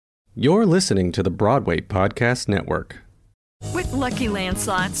You're listening to the Broadway Podcast Network. With Lucky Land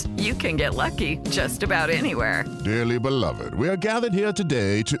Slots, you can get lucky just about anywhere. Dearly beloved, we are gathered here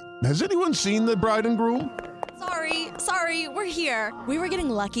today to... Has anyone seen the bride and groom? Sorry, we're here. We were getting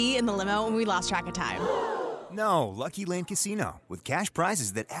lucky in the limo and we lost track of time. No, Lucky Land Casino, with cash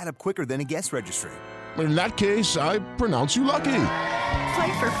prizes that add up quicker than a guest registry. In that case, I pronounce you lucky.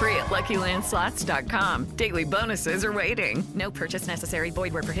 Play for free at LuckyLandSlots.com. Daily bonuses are waiting. No purchase necessary.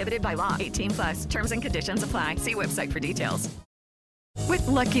 Void where prohibited by law. 18+. Terms and conditions apply. See website for details. With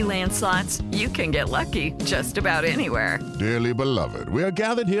Lucky Land Slots, you can get lucky just about anywhere. Dearly beloved, we are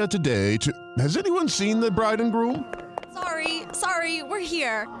gathered here today to... Has anyone seen the bride and groom? Sorry, we're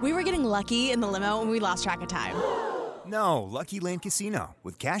here. We were getting lucky in the limo and we lost track of time. No, Lucky Land Casino,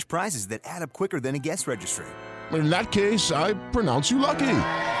 with cash prizes that add up quicker than a guest registry. In that case, I pronounce you lucky.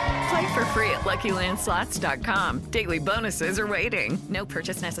 Play for free at LuckyLandSlots.com. Daily bonuses are waiting. No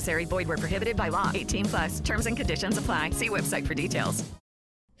purchase necessary. Void where prohibited by law. 18+. Terms and conditions apply. See website for details.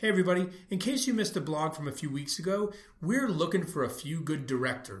 Hey everybody, in case you missed a blog from a few weeks ago, we're looking for a few good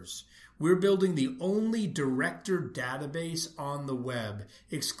directors. We're building the only director database on the web,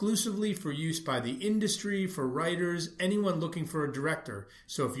 exclusively for use by the industry, for writers, anyone looking for a director.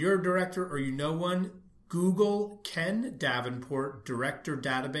 So if you're a director or you know one, Google Ken Davenport Director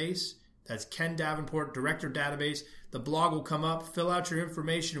Database. That's Ken Davenport Director Database. The blog will come up, fill out your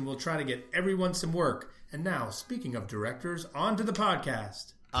information, and we'll try to get everyone some work. And now, speaking of directors, on to the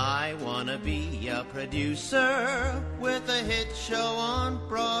podcast. I wanna be a producer with a hit show on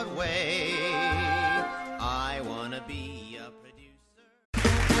Broadway. I wanna be a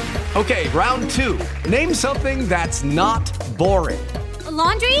producer. Okay, round two. Name something that's not boring. A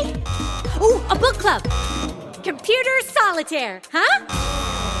laundry? Ooh, a book club. Computer solitaire, huh?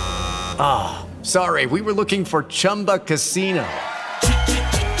 Ah, sorry, we were looking for Chumba Casino.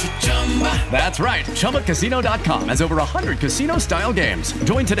 That's right. ChumbaCasino.com has over 100 casino-style games.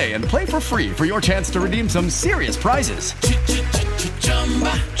 Join today and play for free for your chance to redeem some serious prizes.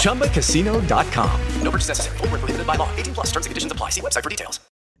 ChumbaCasino.com. No purchase necessary. Void where prohibited by law. 18+. Terms and conditions apply. See website for details.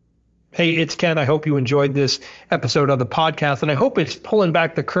 Hey, it's Ken. I hope you enjoyed this episode of the podcast, and I hope it's pulling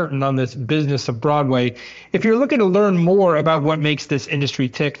back the curtain on this business of Broadway. If you're looking to learn more about what makes this industry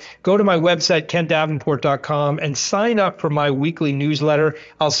tick, go to my website, kendavenport.com, and sign up for my weekly newsletter.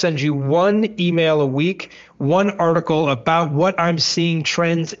 I'll send you one email a week, one article about what I'm seeing,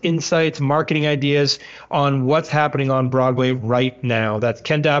 trends, insights, marketing ideas on what's happening on Broadway right now. That's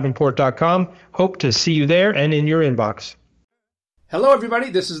kendavenport.com. Hope to see you there and in your inbox. Hello, everybody.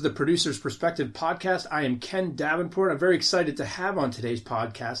 This is the Producer's Perspective podcast. I am Ken Davenport. I'm very excited to have on today's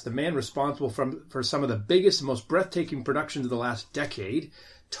podcast the man responsible for some of the biggest and most breathtaking productions of the last decade,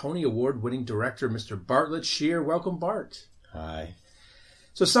 Tony Award-winning director, Mr. Bartlett Sher. Welcome, Bart. Hi.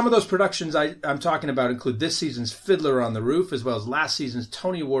 So some of those productions I'm talking about include this season's Fiddler on the Roof, as well as last season's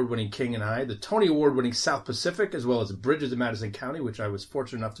Tony Award-winning King and I, the Tony Award-winning South Pacific, as well as Bridges of Madison County, which I was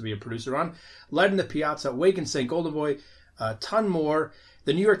fortunate enough to be a producer on, Light in the Piazza, Wake and St. Golden Boy, a ton more.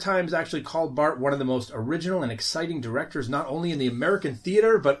 The New York Times actually called Bart one of the most original and exciting directors, not only in the American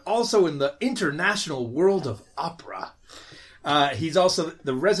theater, but also in the international world of opera. He's also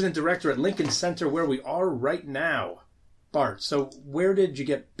the resident director at Lincoln Center, where we are right now. Bart, so where did you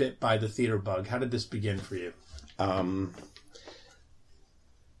get bit by the theater bug? How did this begin for you?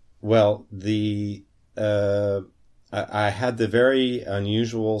 I had the very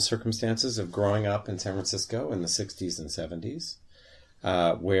unusual circumstances of growing up in San Francisco in the 60s and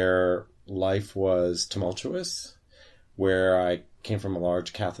 70s, where life was tumultuous, where I came from a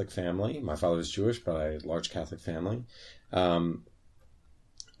large Catholic family. My father was Jewish, but a large Catholic family, and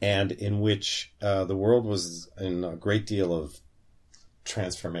in which the world was in a great deal of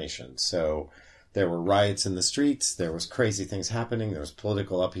transformation. So there were riots in the streets, there was crazy things happening, there was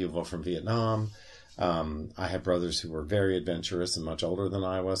political upheaval from Vietnam. I had brothers who were very adventurous and much older than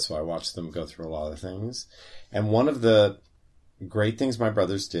I was, so I watched them go through a lot of things. And one of the great things my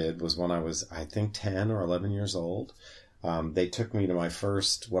brothers did was when I was, I think, 10 or 11 years old, they took me to my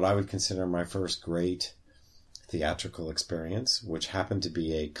first, what I would consider my first great theatrical experience, which happened to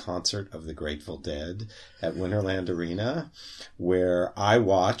be a concert of the Grateful Dead at Winterland Arena, where I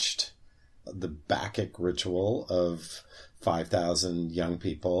watched the Bacchic ritual of 5,000 young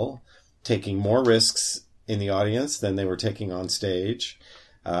people taking more risks in the audience than they were taking on stage,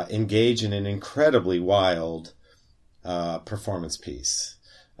 engage in an incredibly wild performance piece,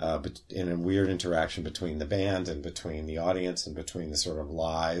 in a weird interaction between the band and between the audience and between the sort of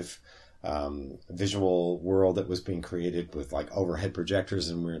live visual world that was being created with like overhead projectors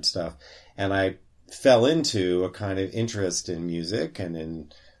and weird stuff. And I fell into a kind of interest in music and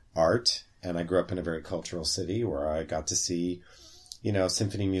in art, and I grew up in a very cultural city where I got to see,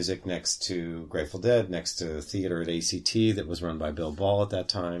 symphony music next to Grateful Dead, next to theater at ACT that was run by Bill Ball at that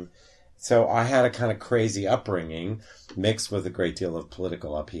time. So I had a kind of crazy upbringing mixed with a great deal of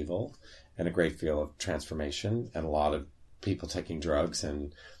political upheaval and a great deal of transformation and a lot of people taking drugs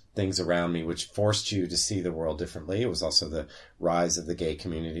and things around me, which forced you to see the world differently. It was also the rise of the gay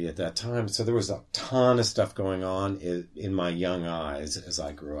community at that time. So there was a ton of stuff going on in my young eyes as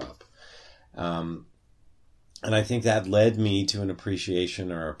I grew up. And I think that led me to an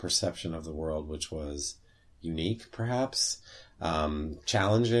appreciation or a perception of the world, which was unique, perhaps,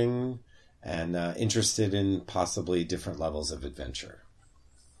 challenging, and interested in possibly different levels of adventure.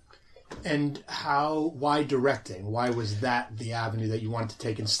 And why directing? Why was that the avenue that you wanted to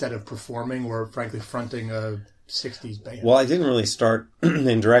take instead of performing or, frankly, fronting a 60s band? Well, I didn't really start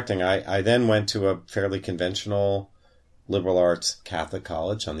in directing. I then went to a fairly conventional liberal arts Catholic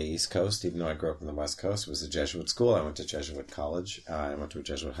college on the East Coast, even though I grew up on the West Coast. It was a Jesuit school. I went to Jesuit college. I went to a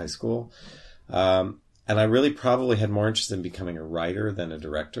Jesuit high school. And I really probably had more interest in becoming a writer than a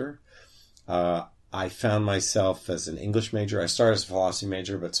director. I found myself as an English major. I started as a philosophy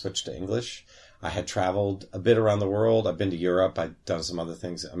major, but switched to English. I had traveled a bit around the world. I've been to Europe. I'd done some other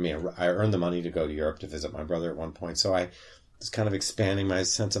things. I mean, I earned the money to go to Europe to visit my brother at one point. So I was kind of expanding my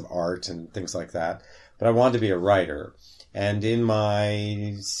sense of art and things like that. But I wanted to be a writer. And in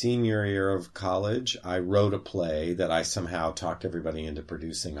my senior year of college, I wrote a play that I somehow talked everybody into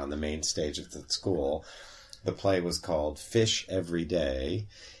producing on the main stage of the school. The play was called Fish Every Day.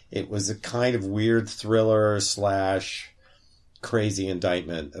 It was a kind of weird thriller / crazy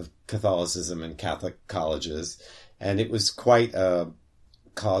indictment of Catholicism in Catholic colleges. And it was quite a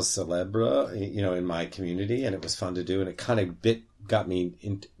cause célèbre, in my community. And it was fun to do. And it kind of got me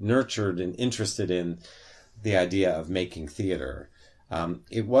nurtured and interested in the idea of making theater.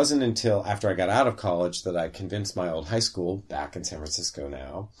 It wasn't until after I got out of college that I convinced my old high school, back in San Francisco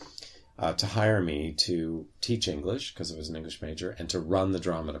now, to hire me to teach English, because I was an English major, and to run the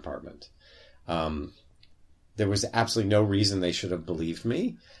drama department. There was absolutely no reason they should have believed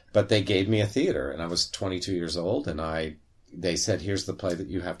me, but they gave me a theater, and I was 22 years old, and they said, here's the play that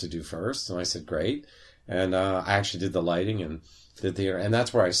you have to do first. And I said, great. And I actually did the lighting and did theater, and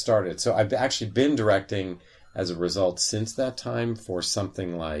that's where I started. So I've actually been directing as a result since that time for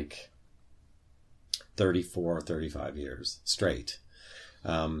something like 34 or 35 years straight.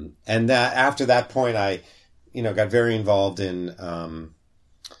 And that after that point, I, got very involved in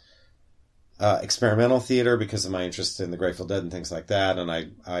experimental theater because of my interest in the Grateful Dead and things like that. And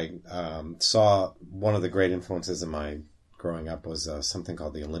I saw one of the great influences in my growing up was something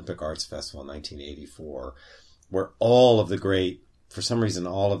called the Olympic Arts Festival in 1984, where all of the great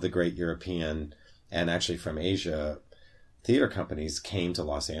European and actually from Asia theater companies came to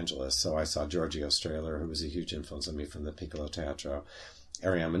Los Angeles. So I saw Giorgio Strehler, who was a huge influence on me from the Piccolo Teatro,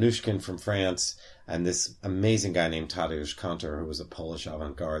 Ariane Manushkin from France, and this amazing guy named Tadeusz Kantor, who was a Polish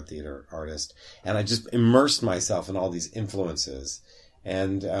avant-garde theater artist. And I just immersed myself in all these influences.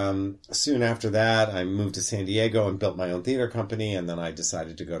 And soon after that, I moved to San Diego and built my own theater company. And then I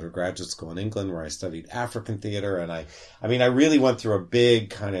decided to go to graduate school in England, where I studied African theater. And I really went through a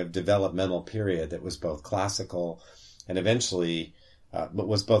big kind of developmental period that was both classical and eventually, but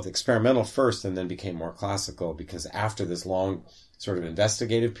was both experimental first and then became more classical, because after this long sort of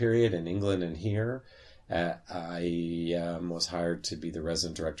investigative period in England and here, I was hired to be the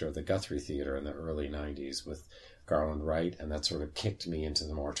resident director of the Guthrie Theater in the early 90s with Garland Wright, and that sort of kicked me into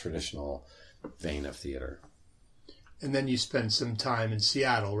the more traditional vein of theater. And then you spent some time in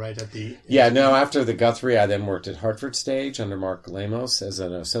Seattle, right? After the Guthrie, I then worked at Hartford Stage under Mark Lamos as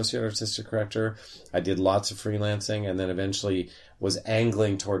an associate artistic director. I did lots of freelancing, and then eventually was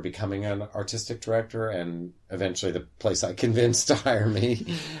angling toward becoming an artistic director, and eventually the place I convinced to hire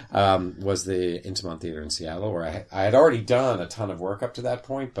me was the Intiman Theater in Seattle, where I had already done a ton of work up to that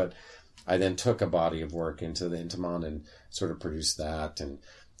point, but I then took a body of work into the Intiman and sort of produced that, and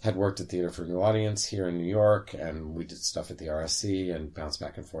had worked at Theater for a New Audience here in New York, and we did stuff at the RSC and bounced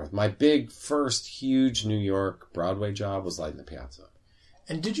back and forth. My big first huge New York Broadway job was Light in the Piazza.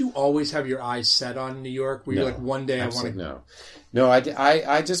 And did you always have your eyes set on New York? Were you like, one day I want to... No,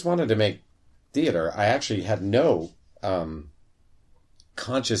 I just wanted to make theater. I actually had no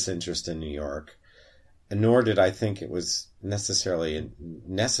conscious interest in New York, and nor did I think it was necessary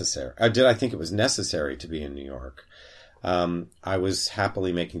to be in New York. I was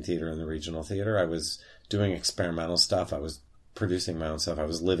happily making theater in the regional theater. I was doing experimental stuff. I was producing my own stuff. I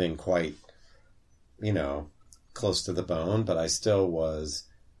was living quite, close to the bone, but I still was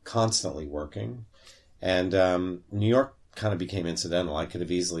constantly working. And New York kind of became incidental. I could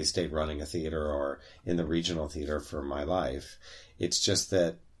have easily stayed running a theater or in the regional theater for my life. It's just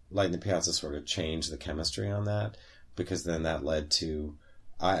that Light in the Piazza sort of changed the chemistry on that, because then that led to,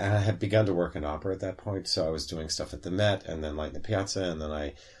 I had begun to work in opera at that point, so I was doing stuff at the Met and then Light in the Piazza, and then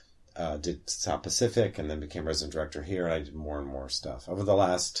I did South Pacific and then became resident director here, and I did more and more stuff. Over the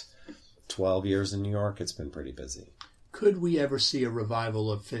last 12 years in New York, it's been pretty busy. Could we ever see a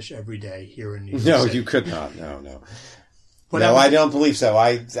revival of Fish Every Day here in New York No, City? you could not. No. But no, I don't believe so.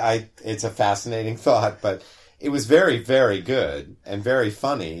 It's a fascinating thought, but it was very, very good and very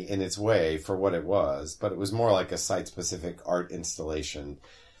funny in its way for what it was, but it was more like a site-specific art installation,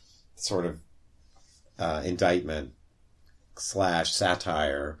 sort of indictment /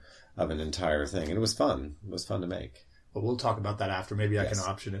 satire of an entire thing. And it was fun. It was fun to make. Well, we'll talk about that after. Maybe I can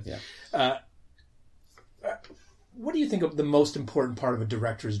option it. Yeah. What do you think of the most important part of a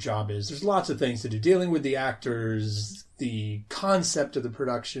director's job is? There's lots of things to do. Dealing with the actors, the concept of the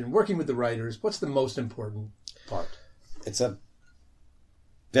production, working with the writers. What's the most important part? It's a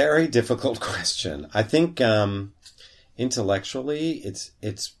very difficult question. I think intellectually,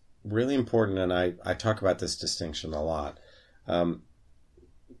 it's really important, and I talk about this distinction a lot,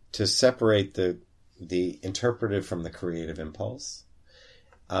 to separate the interpretive from the creative impulse.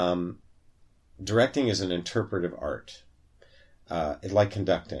 Directing is an interpretive art, like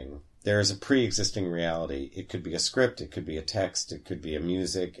conducting. There is a pre-existing reality. It could be a script, it could be a text, it could be a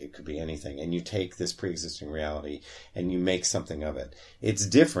music, it could be anything. And you take this pre-existing reality and you make something of it. It's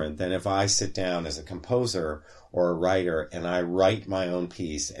different than if I sit down as a composer or a writer and I write my own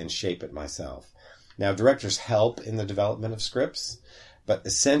piece and shape it myself. Now, directors help in the development of scripts, but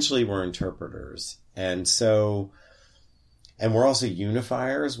essentially we're interpreters. And we're also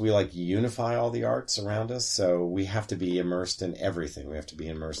unifiers. We unify all the arts around us. So we have to be immersed in everything. We have to be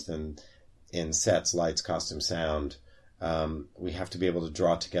immersed in sets, lights, costume, sound. We have to be able to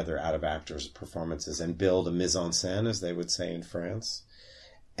draw together out of actors' performances and build a mise en scène, as they would say in France.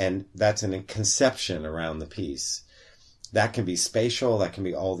 And that's a conception around the piece. That can be spatial. That can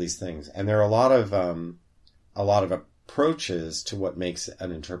be all these things. And there are a lot of approaches to what makes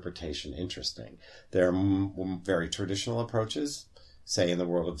an interpretation interesting. There are very traditional approaches, say in the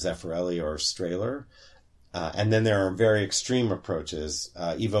world of Zeffirelli or Strehler. And then there are very extreme approaches,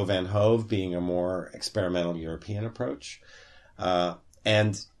 Ivo van Hove being a more experimental European approach.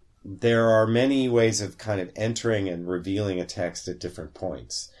 And there are many ways of kind of entering and revealing a text at different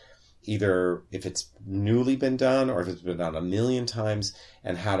points, either if it's newly been done or if it's been done a million times,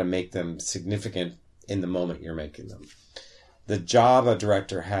 and how to make them significant in the moment you're making them. The job a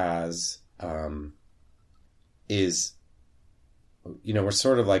director has is, we're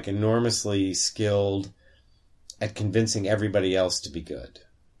sort of like enormously skilled at convincing everybody else to be good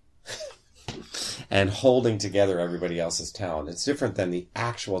and holding together everybody else's talent. It's different than the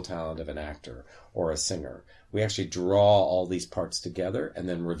actual talent of an actor or a singer. We actually draw all these parts together and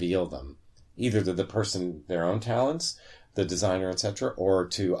then reveal them, either to the person, their own talents, the designer, etc., or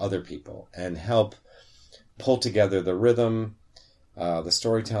to other people, and help pull together the rhythm, the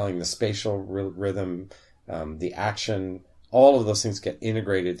storytelling, the spatial rhythm, the action. All of those things get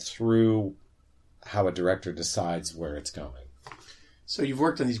integrated through how a director decides where it's going. So you've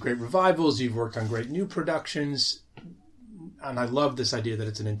worked on these great revivals, you've worked on great new productions, and I love this idea that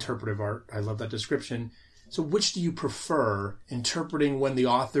it's an interpretive art. I love that description. So which do you prefer, interpreting when the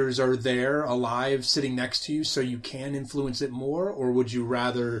authors are there, alive, sitting next to you, so you can influence it more, or would you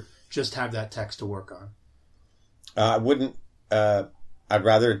rather just have that text to work on? I wouldn't. I'd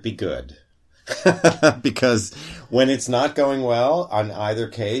rather it be good. Because when it's not going well, on either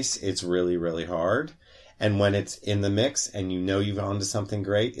case, it's really, really hard. And when it's in the mix and you've gone to something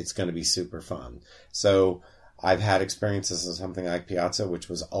great, it's going to be super fun. So I've had experiences of something like Piazza, which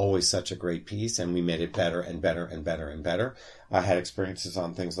was always such a great piece, and we made it better and better and better and better. I had experiences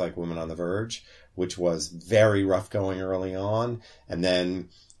on things like Women on the Verge, which was very rough going early on, and then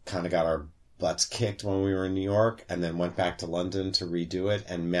kind of got our butts kicked when we were in New York, and then went back to London to redo it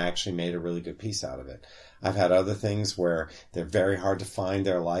and actually made a really good piece out of it. I've had other things where they're very hard to find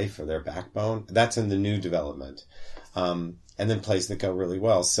their life or their backbone. That's in the new development. And then plays that go really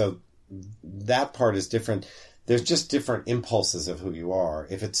well. So that part is different. There's just different impulses of who you are.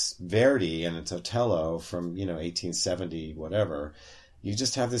 If it's Verdi and it's Otello from, 1870, whatever, you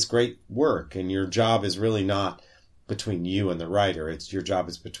just have this great work, and your job is really not between you and the writer. It's your job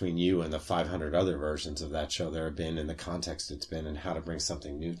is between you and the 500 other versions of that show there have been, in the context it's been, and how to bring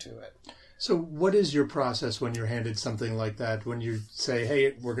something new to it. So what is your process when you're handed something like that? When you say,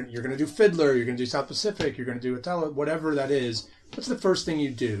 hey, you're going to do Fiddler, you're going to do South Pacific, you're going to do Otello, whatever that is, what's the first thing you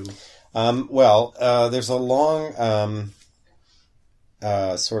do? There's a long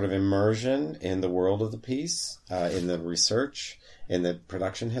sort of immersion in the world of the piece, in the research, in the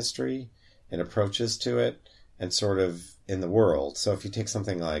production history, in approaches to it, and sort of in the world. So if you take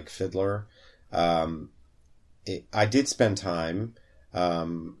something like Fiddler, I did spend time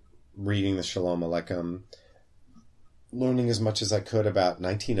reading the Shalom Aleichem, learning as much as I could about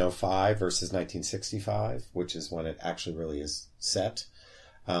 1905 versus 1965, which is when it actually really is set.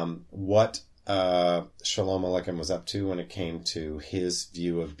 What Shalom Aleichem was up to when it came to his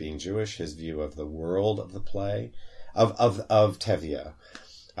view of being Jewish, his view of the world of the play, of Tevye.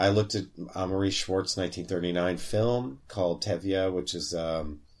 I looked at Maurice Schwartz's 1939 film called Tevye, which is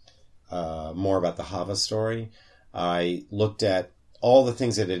more about the Hava story. I looked at all the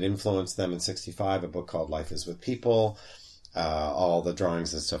things that had influenced them in 65, a book called Life is with People, all the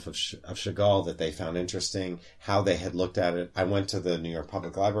drawings and stuff of Chagall that they found interesting, how they had looked at it. I went to the New York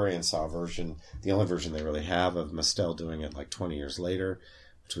Public Library and saw a version, the only version they really have, of Mastel doing it like 20 years later,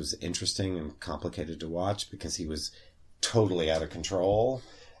 which was interesting and complicated to watch because he was totally out of control.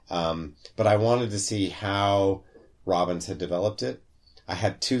 But I wanted to see how Robbins had developed it. I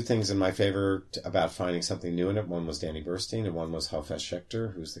had two things in my favor about finding something new in it. One was Danny Burstein and one was Hafez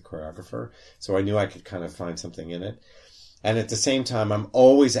Schechter, who's the choreographer. So I knew I could kind of find something in it. And at the same time, I'm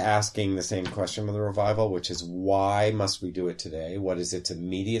always asking the same question with the revival, which is, why must we do it today? What is its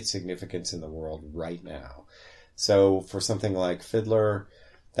immediate significance in the world right now? So for something like Fiddler,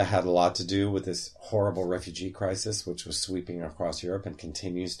 that had a lot to do with this horrible refugee crisis, which was sweeping across Europe and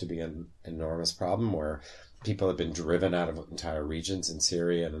continues to be an enormous problem, where people have been driven out of entire regions in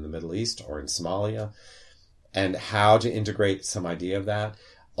Syria and in the Middle East or in Somalia, and how to integrate some idea of that.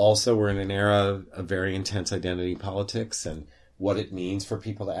 Also, we're in an era of very intense identity politics and what it means for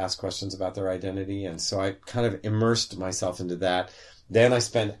people to ask questions about their identity. And so I kind of immersed myself into that. Then I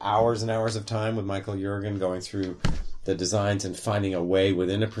spent hours and hours of time with Michael Jurgen going through the designs and finding a way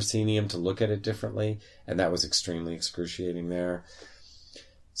within a proscenium to look at it differently. And that was extremely excruciating there.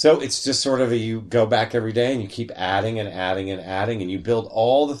 So it's just sort of you go back every day and you keep adding and adding and adding, and you build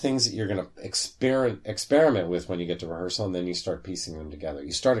all the things that you're going to experiment with when you get to rehearsal, and then you start piecing them together.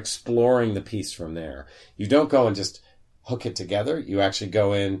 You start exploring the piece from there. You don't go and just hook it together. You actually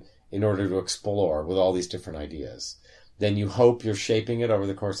go in order to explore with all these different ideas. Then you hope you're shaping it over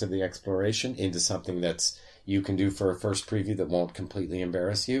the course of the exploration into something that's you can do for a first preview that won't completely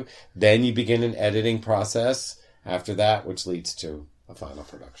embarrass you. Then you begin an editing process after that, which leads to a final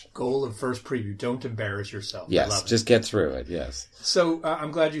production. Goal of first preview: don't embarrass yourself. Yes, just get through it. Yes. So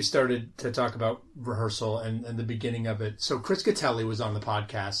I'm glad you started to talk about rehearsal and the beginning of it. So Chris Catelli was on the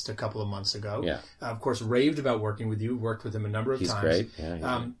podcast a couple of months ago. Yeah. Of course, raved about working with you. Worked with him a number of He's times. Great.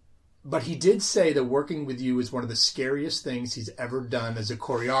 Yeah. But he did say that working with you is one of the scariest things he's ever done as a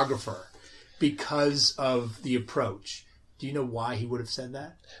choreographer because of the approach. Do you know why he would have said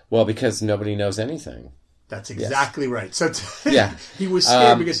that? Well, because nobody knows anything. That's exactly right. So yeah. He was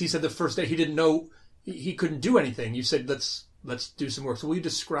scared because he said the first day he didn't know he couldn't do anything. You said, let's do some work. So will you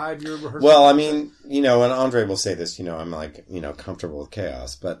describe your rehearsal? Well, I mean, and Andre will say this, I'm like, comfortable with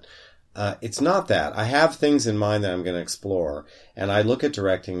chaos, but it's not that. I have things in mind that I'm going to explore, and I look at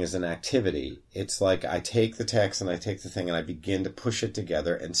directing as an activity. It's like I take the text and I take the thing and I begin to push it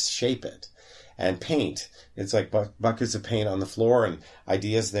together and shape it. And paint. It's like buckets of paint on the floor and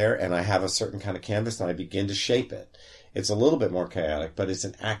ideas there, and I have a certain kind of canvas and I begin to shape it. It's a little bit more chaotic, but it's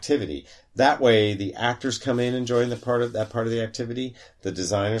an activity. That way, the actors come in and join that part of the activity. The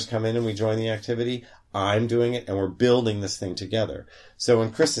designers come in and we join the activity. I'm doing it, and we're building this thing together. So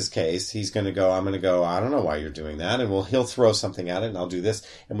in Chris's case, he's going to go, I'm going to go, I don't know why you're doing that, and he'll throw something at it, and I'll do this,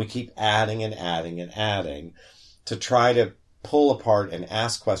 and we keep adding and adding and adding to try to pull apart and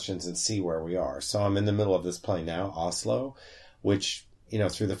ask questions and see where we are. So I'm in the middle of this play now, Oslo, which,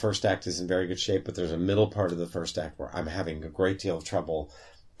 through the first act is in very good shape, but there's a middle part of the first act where I'm having a great deal of trouble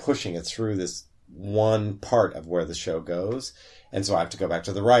pushing it through this one part of where the show goes. And so I have to go back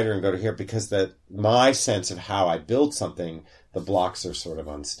to the writer and go to here because my sense of how I build something, the blocks are sort of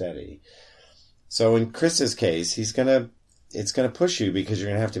unsteady. So in Chris's case, it's going to push you because you're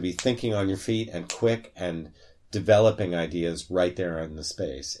going to have to be thinking on your feet and quick and developing ideas right there in the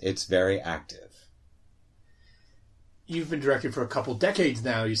space. It's very active. You've been directing for a couple decades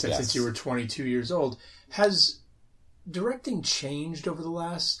now, you said, yes. Since you were 22 years old. Has directing changed over the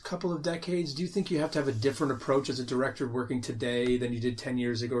last couple of decades? Do you think you have to have a different approach as a director working today than you did 10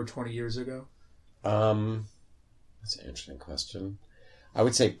 years ago or 20 years ago? That's an interesting question. I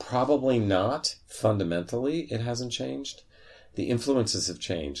would say probably not. Fundamentally, it hasn't changed. The influences have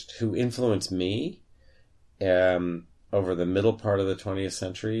changed. Who influenced me over the middle part of the 20th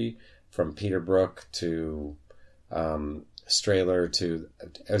century, from Peter Brook to Strehler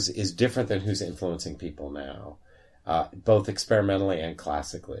is different than who's influencing people now, both experimentally and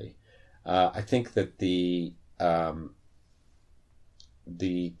classically. I think that the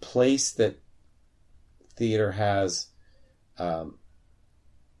place that theater has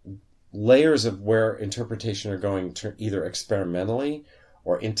layers of where interpretation are going to either experimentally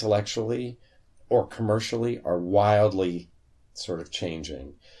or intellectually or commercially are wildly sort of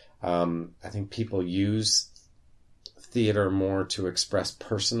changing. I think people use theater more to express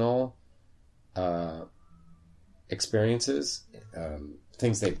personal experiences,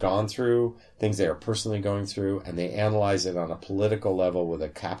 things they've gone through, things they are personally going through, and they analyze it on a political level with a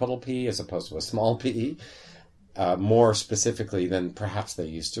capital P as opposed to a small p, more specifically than perhaps they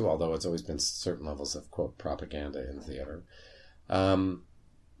used to, although it's always been certain levels of, quote, propaganda in theater.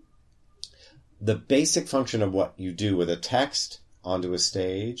 The basic function of what you do with a text onto a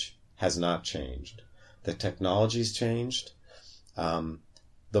stage has not changed. The technology's changed.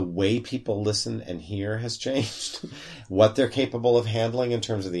 The way people listen and hear has changed. What they're capable of handling in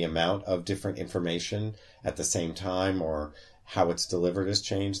terms of the amount of different information at the same time or how it's delivered has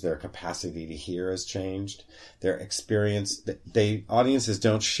changed. Their capacity to hear has changed. Their experience, audiences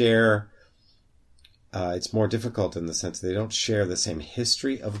don't share, it's more difficult in the sense they don't share the same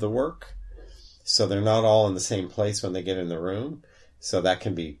history of the work. So they're not all in the same place when they get in the room. So that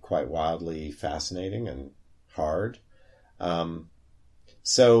can be quite wildly fascinating and hard.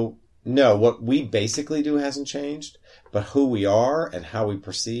 So, no, what we basically do hasn't changed, but who we are and how we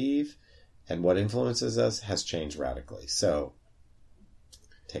perceive and what influences us has changed radically. So,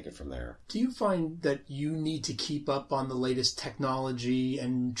 take it from there. Do you find that you need to keep up on the latest technology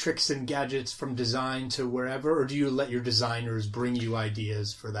and tricks and gadgets from design to wherever, or do you let your designers bring you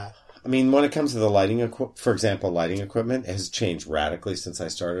ideas for that? I mean, when it comes to the lighting, for example, lighting equipment has changed radically since I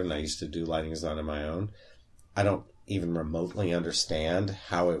started, and I used to do lighting design on my own. I don't even remotely understand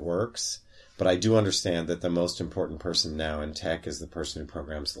how it works, but I do understand that the most important person now in tech is the person who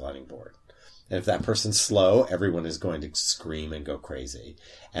programs the lighting board. And if that person's slow, everyone is going to scream and go crazy,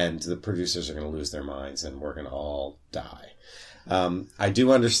 and the producers are going to lose their minds, and we're going to all die. I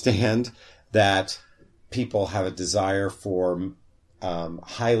do understand that people have a desire for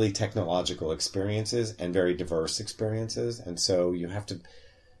highly technological experiences and very diverse experiences. And so you have to,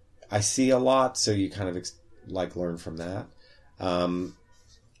 I see a lot, so you kind of learn from that. I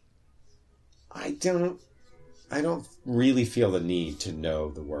don't really feel the need to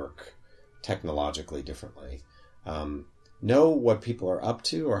know the work technologically differently. Know what people are up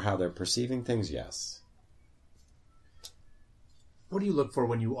to or how they're perceiving things, yes. What do you look for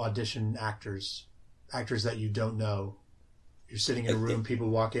when you audition actors that you don't know? You're sitting in a room, people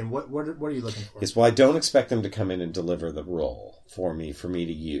walk in. What are you looking for? Yes, well, I don't expect them to come in and deliver the role for me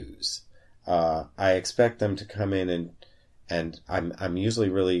to use. I expect them to come in and I'm usually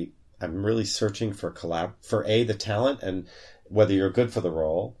really searching for the talent and whether you're good for the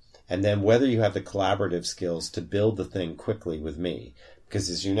role, and then whether you have the collaborative skills to build the thing quickly with me. Because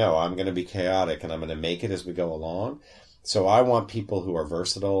as you know, I'm going to be chaotic and I'm going to make it as we go along. So I want people who are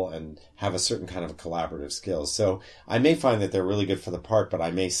versatile and have a certain kind of collaborative skills. So I may find that they're really good for the part, but I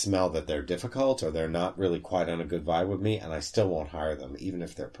may smell that they're difficult or they're not really quite on a good vibe with me, and I still won't hire them, even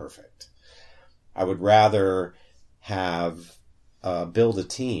if they're perfect. I would rather have build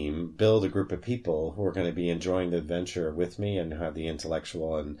a group of people who are going to be enjoying the adventure with me and who have the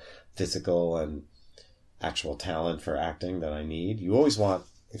intellectual and physical and actual talent for acting that I need. You always want,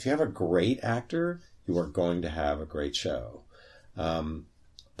 if you have a great actor, you are going to have a great show.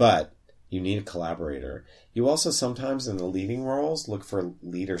 But you need a collaborator. You also sometimes in the leading roles look for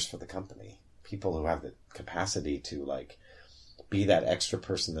leaders for the company. People who have the capacity to be that extra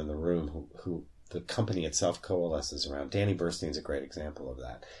person in the room who the company itself coalesces around. Danny Burstein's a great example of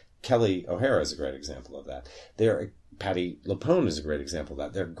that. Kelly O'Hara is a great example of that. Patti LuPone is a great example of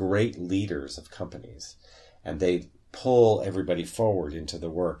that. They're great leaders of companies. And they pull everybody forward into the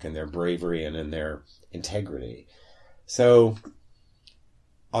work and their bravery and in their integrity. So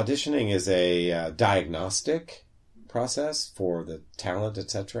auditioning is a diagnostic process for the talent,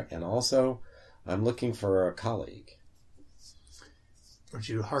 etc. And also I'm looking for a colleague. Would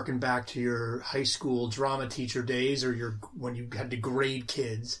you harken back to your high school drama teacher days or when you had to grade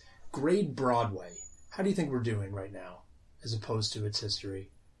kids? Grade Broadway. How do you think we're doing right now as opposed to its history?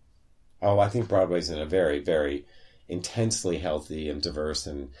 Oh, I think Broadway's in a very, very intensely healthy and diverse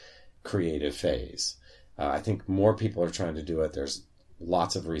and creative phase. I think more people are trying to do it. There's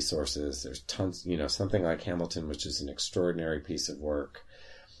lots of resources. There's tons, something like Hamilton, which is an extraordinary piece of work,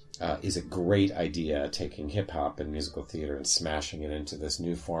 is a great idea, taking hip hop and musical theater and smashing it into this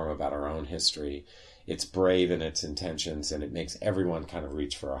new form about our own history it's brave in its intentions, and it makes everyone kind of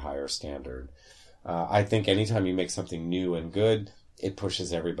reach for a higher standard. I think anytime you make something new and good, it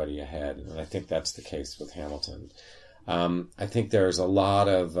pushes everybody ahead, and I think that's the case with Hamilton. I think there's a lot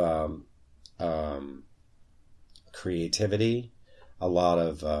of creativity, a lot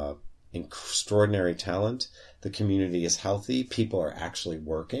of extraordinary talent. The community is healthy. People are actually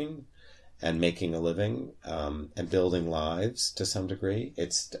working and making a living and building lives to some degree.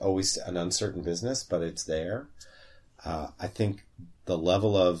 It's always an uncertain business, but it's there. I think the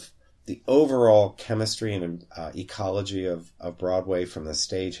level of the overall chemistry and ecology of Broadway, from the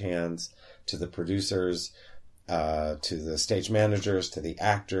stagehands to the producers, to the stage managers, to the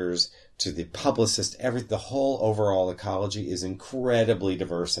actors, to the publicist, the whole overall ecology is incredibly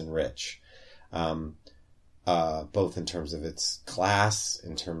diverse and rich. Both in terms of its class,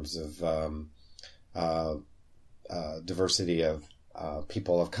 in terms of diversity of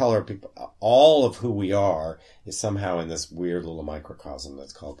people of color, all of who we are is somehow in this weird little microcosm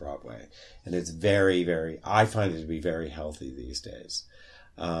that's called Broadway. And it's very, very, I find it to be very healthy these days.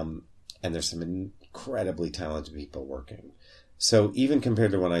 And there's some incredibly talented people working. So even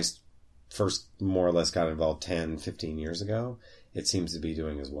compared to when I first more or less got involved 10, 15 years ago, it seems to be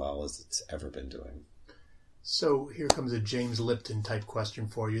doing as well as it's ever been doing. So here comes a James Lipton type question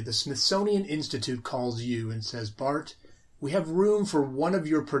for you. The Smithsonian Institute calls you and says, Bart, we have room for one of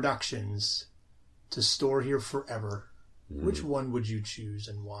your productions to store here forever. Which one would you choose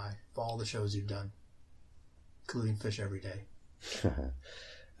and why, of all the shows you've done, including Fish Every Day?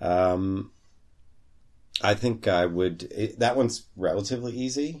 I think I would, that one's relatively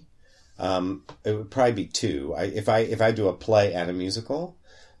easy. It would probably be two. If I do a play and a musical,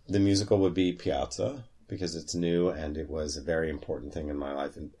 the musical would be Piazza, because it's new and it was a very important thing in my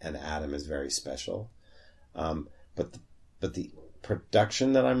life, and Adam is very special. But the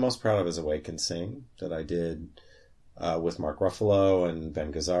production that I'm most proud of is Awake and Sing, that I did with Mark Ruffalo and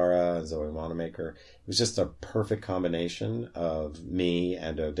Ben Gazzara and Zoe Wanamaker. It was just a perfect combination of me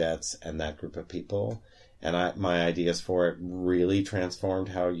and Odette's and that group of people. And my ideas for it really transformed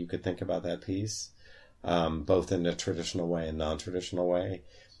how you could think about that piece, both in a traditional way and non-traditional way.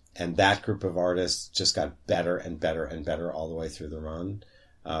 And that group of artists just got better and better and better all the way through the run.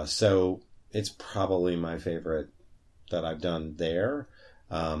 So it's probably my favorite that I've done there,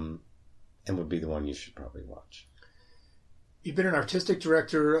 and would be the one you should probably watch. You've been an artistic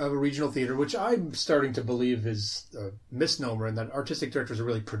director of a regional theater, which I'm starting to believe is a misnomer, and that artistic directors are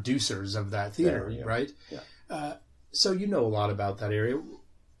really producers of that theater, right? Yeah. So you know a lot about that area.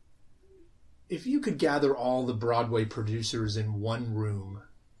 If you could gather all the Broadway producers in one room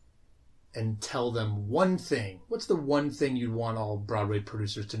and tell them one thing, what's the one thing you'd want all Broadway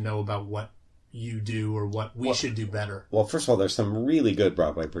producers to know about what you do or what we should do better? Well, first of all, there's some really good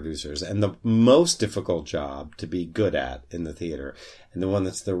Broadway producers, and the most difficult job to be good at in the theater, and the one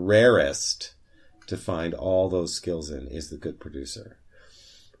that's the rarest to find all those skills in, is the good producer.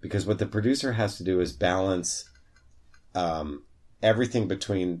 Because what the producer has to do is balance everything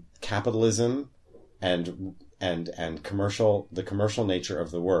between capitalism and commercial, the commercial nature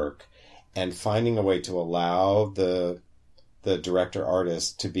of the work, and finding a way to allow the director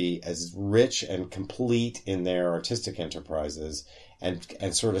artist to be as rich and complete in their artistic enterprises and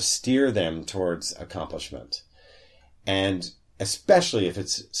sort of steer them towards accomplishment. And especially if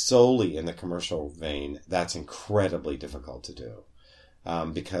it's solely in the commercial vein, that's incredibly difficult to do,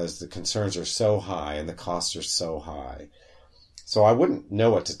 because the concerns are so high and the costs are so high. So I wouldn't know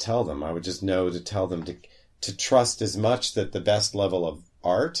what to tell them. I would just know to tell them to trust as much that the best level of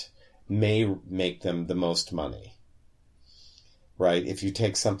art may make them the most money. Right? If you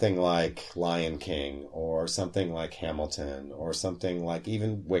take something like Lion King or something like Hamilton or something like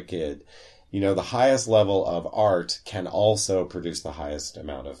even Wicked, the highest level of art can also produce the highest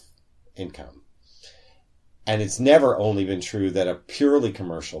amount of income. And it's never only been true that a purely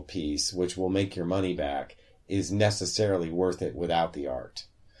commercial piece, which will make your money back, is necessarily worth it without the art.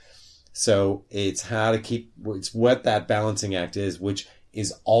 So it's it's what that balancing act is, which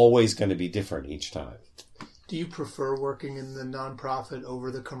is always going to be different each time. Do you prefer working in the nonprofit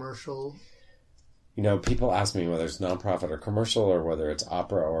over the commercial? People ask me whether it's nonprofit or commercial, or whether it's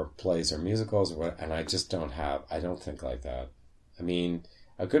opera or plays or musicals, and I just I don't think like that. I mean,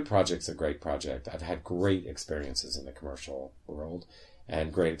 a good project's a great project. I've had great experiences in the commercial world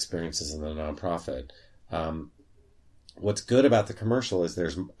and great experiences in the nonprofit. What's good about the commercial is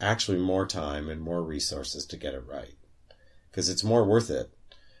there's actually more time and more resources to get it right, because it's more worth it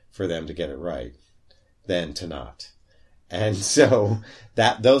for them to get it right than to not. And so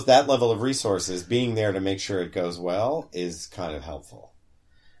that level of resources, being there to make sure it goes well, is kind of helpful.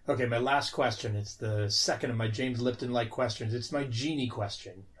 Okay, my last question. It's the second of my James Lipton-like questions. It's my genie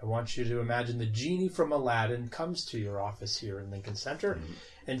question. I want you to imagine the genie from Aladdin comes to your office here in Lincoln Center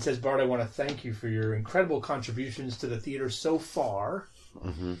and says, Bart, I want to thank you for your incredible contributions to the theater so far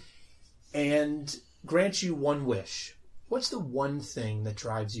and grant you one wish. What's the one thing that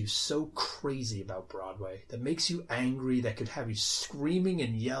drives you so crazy about Broadway, that makes you angry, that could have you screaming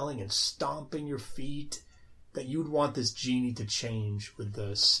and yelling and stomping your feet, that you'd want this genie to change with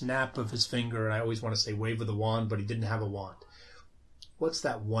the snap of his finger? And I always want to say wave of the wand, but he didn't have a wand. What's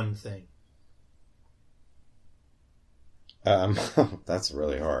that one thing? That's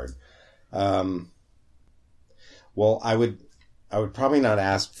really hard. Well, I would probably not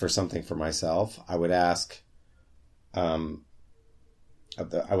ask for something for myself. I would ask the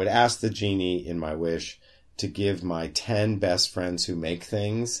genie in my wish to give my 10 best friends who make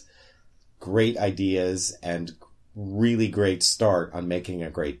things great ideas and really great start on making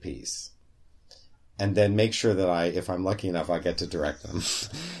a great piece. And then make sure that if I'm lucky enough, I get to direct them.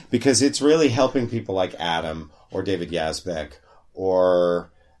 Because it's really helping people like Adam or David Yazbek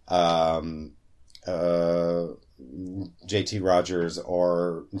or J.T. Rogers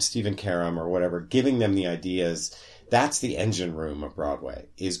or Stephen Karam or whatever, giving them the ideas. That's the engine room of Broadway,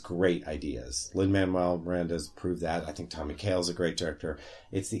 is great ideas. Lin-Manuel Miranda's proved that. I think Tommy Kail's a great director.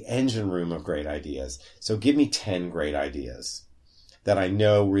 It's the engine room of great ideas. So give me 10 great ideas that I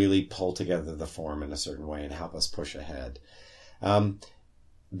know really pull together the form in a certain way and help us push ahead.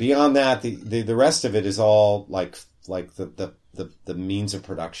 Beyond that, the rest of it is all like the means of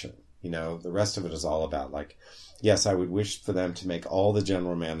production. The rest of it is all about yes, I would wish for them to make all the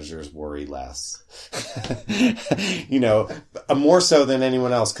general managers worry less. More so than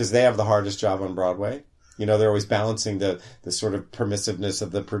anyone else, because they have the hardest job on Broadway. They're always balancing the sort of permissiveness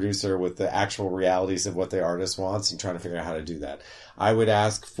of the producer with the actual realities of what the artist wants and trying to figure out how to do that. I would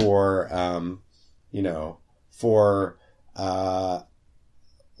ask for,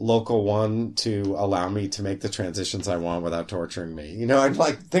 Local One to allow me to make the transitions I want without torturing me. I'd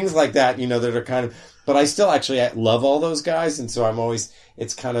like things like that, that are kind of, but I still actually love all those guys. And so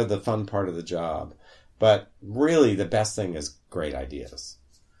it's kind of the fun part of the job. But really the best thing is great ideas.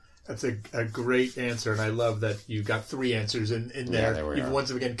 That's a great answer, and I love that you got 3 answers in there. There You've once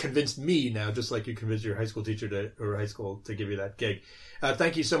again convinced me now, just like you convinced your high school teacher to give you that gig.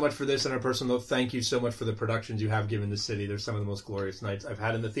 Thank you so much for this. On a personal note, thank you so much for the productions you have given the city. They're some of the most glorious nights I've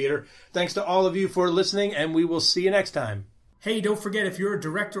had in the theater. Thanks to all of you for listening, and we will see you next time. Hey, don't forget, if you're a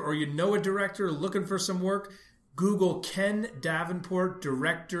director or you know a director looking for some work, Google Ken Davenport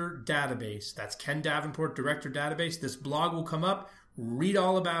Director Database. That's Ken Davenport Director Database. This blog will come up. Read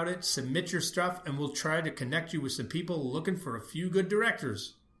all about it, submit your stuff, and we'll try to connect you with some people looking for a few good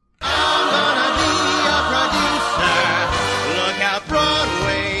directors. I'm gonna be a producer. Look out,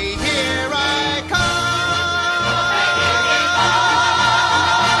 Broadway, here I come.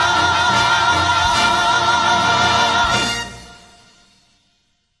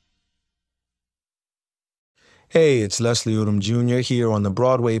 Hey, it's Leslie Odom Jr. here on the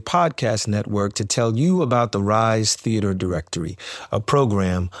Broadway Podcast Network to tell you about the Rise Theater Directory, a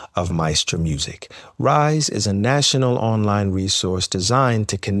program of Maestro Music. Rise is a national online resource designed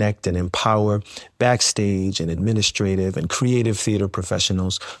to connect and empower backstage and administrative and creative theater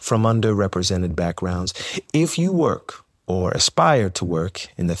professionals from underrepresented backgrounds. If you work or aspire to work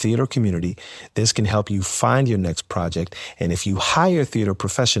in the theater community, this can help you find your next project. And if you hire theater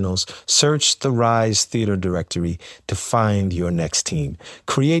professionals, search the Rise Theater Directory to find your next team.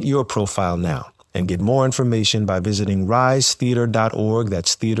 Create your profile now and get more information by visiting risetheater.org.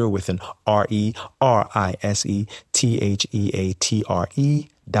 That's theater with an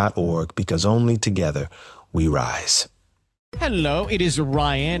RERISETHEATRE.org, because only together we rise. Hello, it is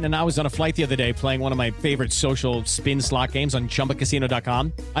Ryan, and I was on a flight the other day playing one of my favorite social spin slot games on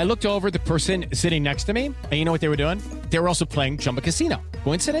ChumbaCasino.com. I looked over at the person sitting next to me, and you know what they were doing? They were also playing Chumba Casino.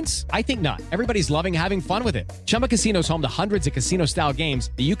 Coincidence? I think not. Everybody's loving having fun with it. Chumba Casino is home to hundreds of casino-style games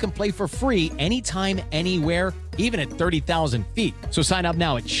that you can play for free anytime, anywhere, even at 30,000 feet. So sign up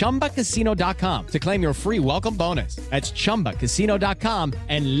now at ChumbaCasino.com to claim your free welcome bonus. That's ChumbaCasino.com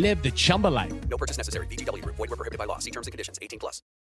and live the Chumba life. No purchase necessary. VGW Group. Void where prohibited by law. See terms and conditions. 18+.